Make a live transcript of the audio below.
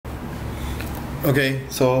Okay,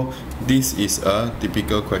 so this is a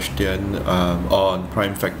typical question on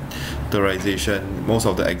prime factorization. Most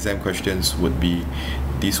of the exam questions would be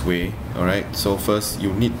this way. Alright, so first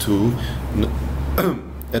you need to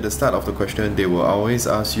at the start of the question they will always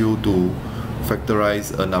ask you to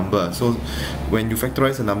factorize a number. So when you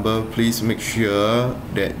factorize a number, please make sure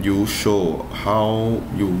that you show how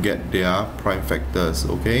you get their prime factors.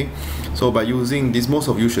 Okay, so by using this, most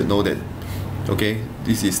of you should know that. Okay,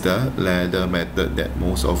 this is the ladder method that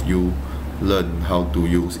most of you learn how to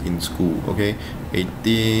use in school. Okay,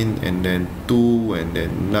 18 and then 2 and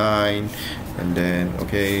then 9 and then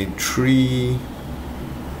okay 3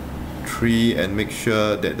 and make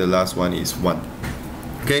sure that the last one is 1.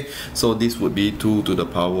 Okay, so this would be 2 to the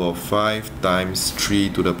power of 5 times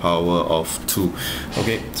 3 to the power of 2.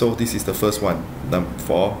 Okay, so this is the first one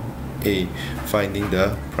for A, finding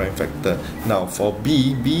the prime factor. Now for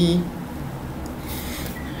B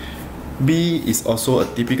is also a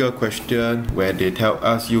typical question where they tell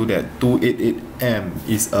us you that 288M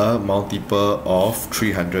is a multiple of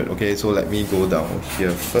 300. Okay, so let me go down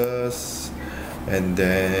here first and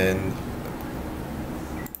then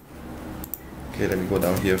okay, let me go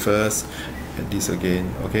down here first and this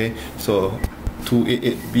again. Okay, so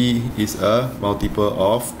 288B is a multiple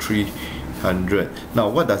of 300. Now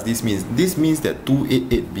what does this mean? This means that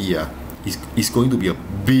 288B is going to be a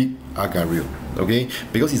big algorithm. Okay,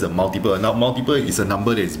 because it's a multiple. Now multiple is a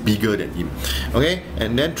number that is bigger than him. Okay,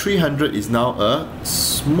 and then 300 is now a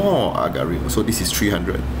small algorithm. So this is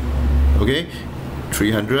 300. Okay,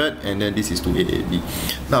 300 and then this is 288B.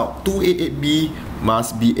 Now 288B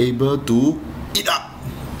must be able to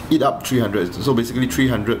eat up 300. So basically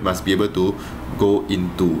 300 must be able to go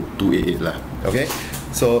into 288 lah. Okay,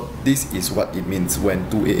 so this is what it means when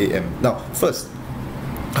 288M. Now first,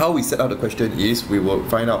 how we set out the question is we will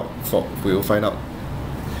write down,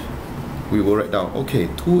 okay,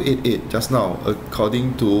 288 just now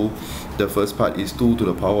according to the first part is 2 to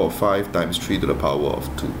the power of 5 times 3 to the power of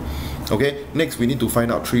 2. Okay, next we need to find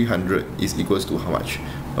out 300 is equals to how much.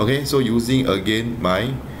 Okay, so using again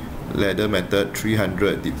my ladder method,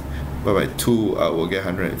 300 divided by 2, I will get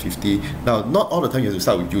 150. Now not all the time you have to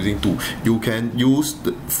start with using 2. You can use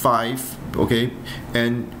the 5. Okay,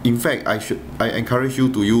 and in fact I encourage you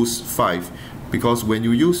to use 5, because when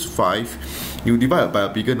you use 5 you divide by a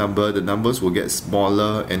bigger number, the numbers will get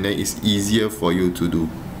smaller and then it's easier for you to do.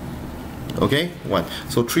 Okay, 1.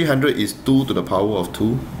 So 300 is 2 to the power of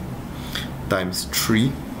 2 times 3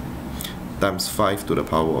 times 5 to the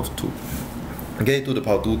power of 2. Okay, 2 to the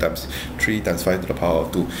power of 2 times 3 times 5 to the power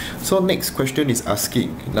of 2. So next question is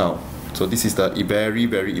asking now. So this is the very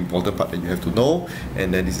important part that you have to know,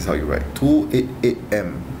 and then this is how you write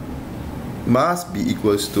 288M must be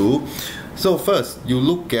equals to. So first you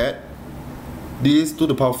look at this 2 to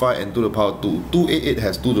the power 5 and 2 to the power 2. 288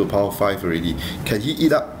 has 2 to the power 5 already. Can he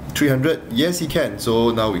eat up 300? Yes, he can.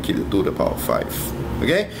 So now we keep the 2 to the power 5.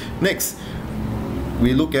 Okay, next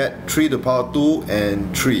we look at 3 to the power 2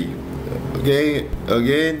 and 3. Okay,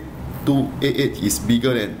 again 288 is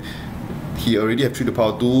bigger than, he already have 3 to the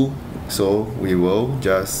power 2. So we will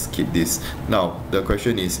just keep this. Now the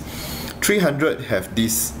question is 300 have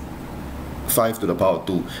this 5 to the power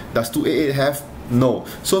 2. Does 288 have? No.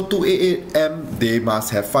 So 288M they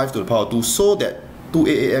must have 5 to the power 2 so that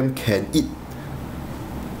 288M can eat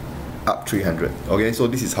up 300. Okay, so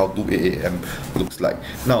this is how 288M looks like.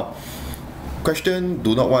 Now question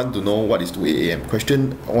do not want to know what is 288M.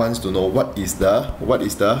 Question wants to know what is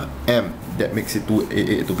the M that makes it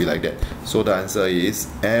 288 to be like that. So the answer is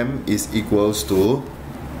M is equals to,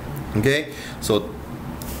 okay, so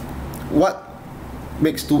what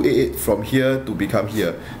makes 288 from here to become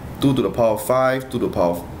here? 2 to the power 5, 2 to the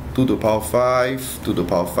power 2 to the power 5, 2 to the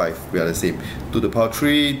power 5, we are the same. 2 to the power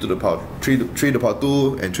 3, 2 to the power 3 to the power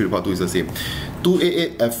 2, and 3 to the power 2 is the same.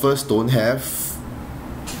 288 at first don't have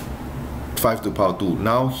 5 to the power 2.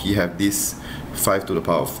 Now he have this 5 to the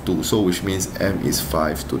power of 2. So which means M is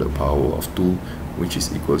 5 to the power of 2, which is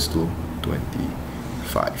equals to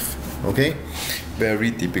 25. Okay,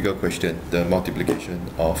 very typical question, the multiplication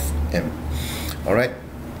of M. Alright,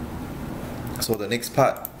 so the next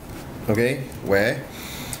part, okay, where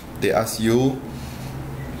they ask you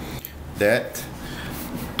that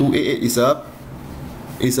 288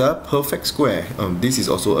 is a perfect square. This is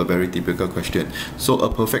also a very typical question. So a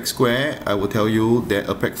perfect square, I will tell you that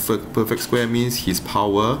a perfect square means his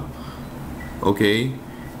power, okay,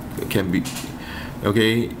 can be,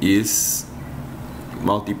 okay, is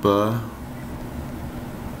multiple,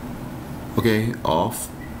 okay, of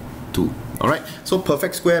 2. Alright, so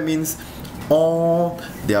perfect square means all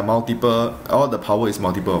their multiple, all the power is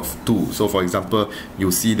multiple of 2. So for example,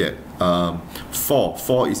 you see that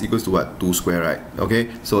 4 is equals to what? 2 square, right? Okay,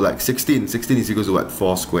 so like 16 is equals to what?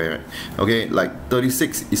 4 square, right? Okay, like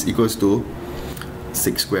 36 is equals to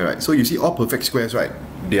 6 square, right? So you see all perfect squares, right?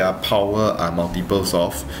 Their power are multiples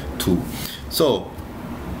of 2. So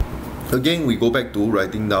again, we go back to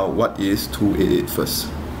writing down what is 288 first.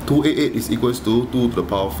 288 is equals to 2 to the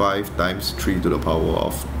power of 5 times 3 to the power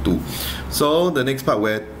of 2. So the next part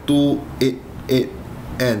where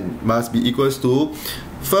 288n must be equals to,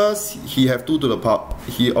 first he have 2 to the power,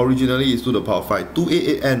 he originally is 2 to the power of 5.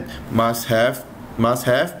 288n must have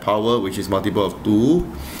power which is multiple of 2.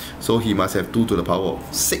 So he must have 2 to the power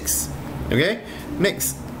of 6. Okay?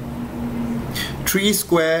 Next, 3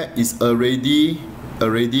 square is already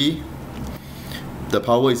the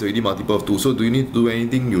power is already multiple of 2. So do you need to do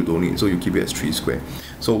anything? You don't need. So you keep it as 3 square.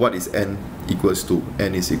 So what is n equals to?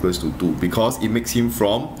 N is equals to 2 because it makes him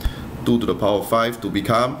from 2 to the power of 5 to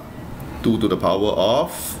become 2 to the power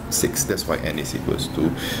of 6. That's why n is equals to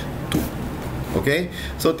 2. Okay,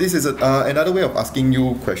 so this is another way of asking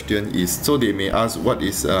you question is, so they may ask what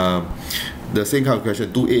is the same kind of question,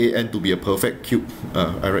 2AAN to be a perfect cube.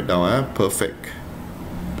 I write down perfect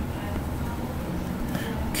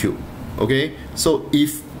cube. Okay, so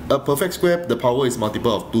if a perfect square the power is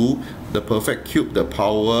multiple of 2, the perfect cube the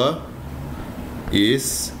power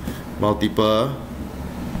is multiple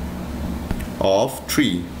of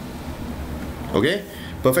 3. Okay,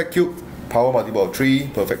 perfect cube power multiple of 3,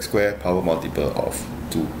 perfect square power multiple of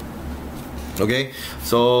 2. Okay,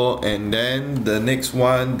 so and then the next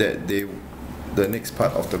one that the next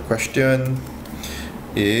part of the question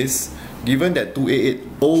is given that 288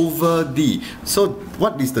 over d. So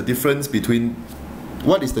what is the difference between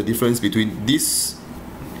this?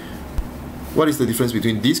 What is the difference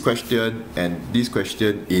between this question and this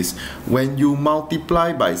question is when you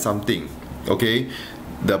multiply by something, okay,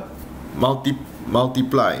 the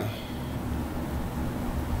multiply,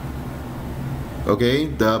 okay,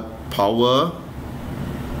 the power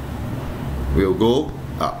will go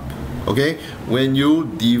up. Okay, when you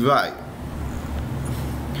divide,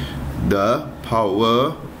 the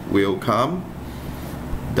power will come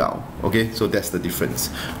down. Okay, so that's the difference.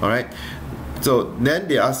 All right, so then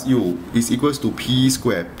they ask you is equals to p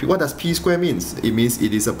square. What does p square means? It means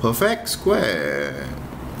it is a perfect square.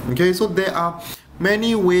 Okay, so there are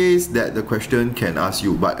many ways that the question can ask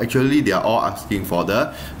you, but actually they are all asking for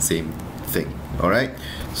the same thing. All right,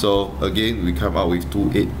 so again we come out with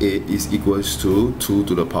 288 is equals to 2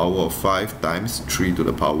 to the power of 5 times 3 to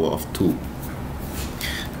the power of 2.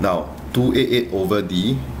 Now 288 over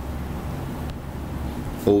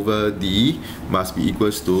d must be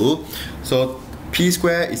equals to, so p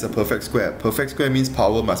square is a perfect square. Perfect square means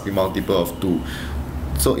power must be multiple of 2.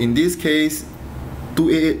 So in this case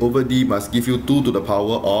 288 over d must give you 2 to the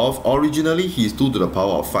power of, originally he is 2 to the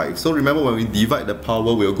power of 5. So remember when we divide, the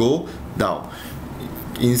power will go down.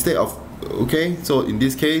 Instead of, okay, so in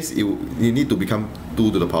this case it need to become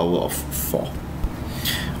 2 to the power of 4.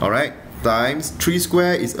 Alright, times 3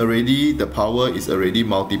 square is already, the power is already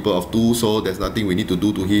multiple of 2, so there's nothing we need to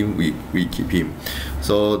do to him, we keep him.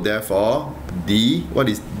 So therefore d, what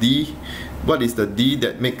is d? What is the d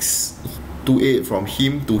that makes 288 from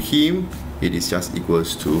him to him? It is just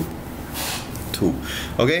equals to 2.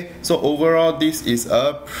 Okay, so overall this is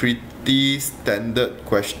a pretty standard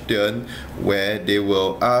question where they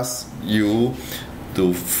will ask you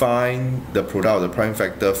to find the product of the prime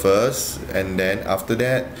factor first, and then after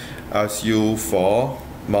that ask you for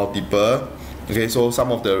multiple. Okay, so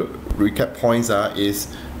some of the recap points is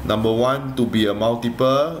number 1, to be a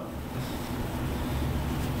multiple,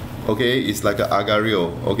 okay, it's like an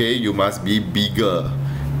agario. Okay, you must be bigger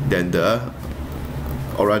than the,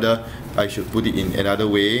 or rather I should put it in another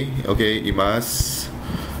way, okay, you must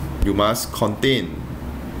contain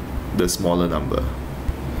the smaller number.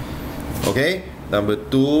 Okay, number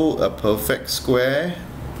 2, a perfect square,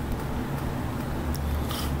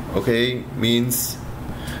 okay, means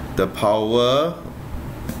the power,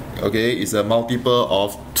 okay, is a multiple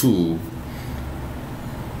of 2.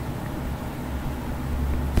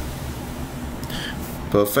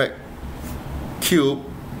 Perfect cube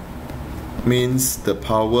means the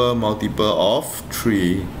power multiple of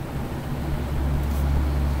 3.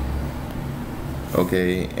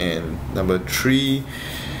 Okay, and number 3,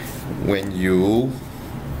 when you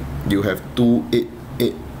have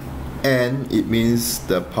 288 n, it means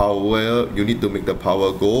the power, you need to make the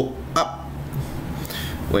power go up.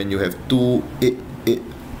 When you have 288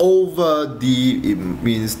 over d, it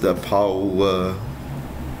means the power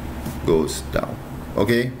goes down.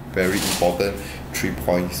 Okay, very important 3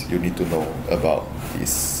 points you need to know about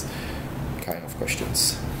these kind of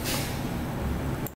questions.